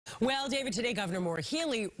Well, David, today Governor Maura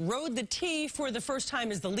Healey rode the T for the first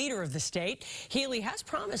time as the leader of the state. Healey has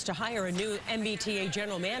promised to hire a new MBTA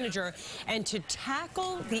general manager and to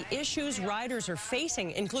tackle the issues riders are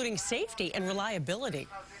facing, including safety and reliability.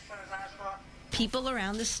 People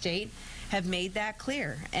around the state have made that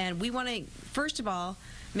clear, and we want to, first of all,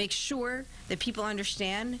 make sure that people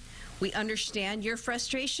understand. We understand your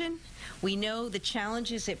frustration. We know the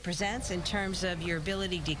challenges it presents in terms of your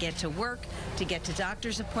ability to get to work, to get to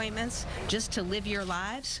doctor's appointments, just to live your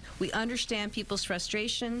lives. We understand people's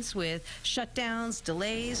frustrations with shutdowns,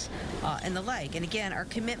 delays, and the like. And again, our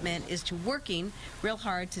commitment is to working real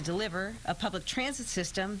hard to deliver a public transit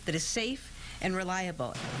system that is safe and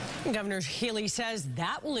reliable. Governor Healey says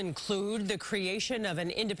that will include the creation of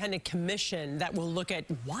an independent commission that will look at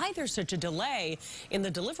why there's such a delay in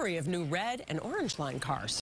the delivery of new red and orange line cars.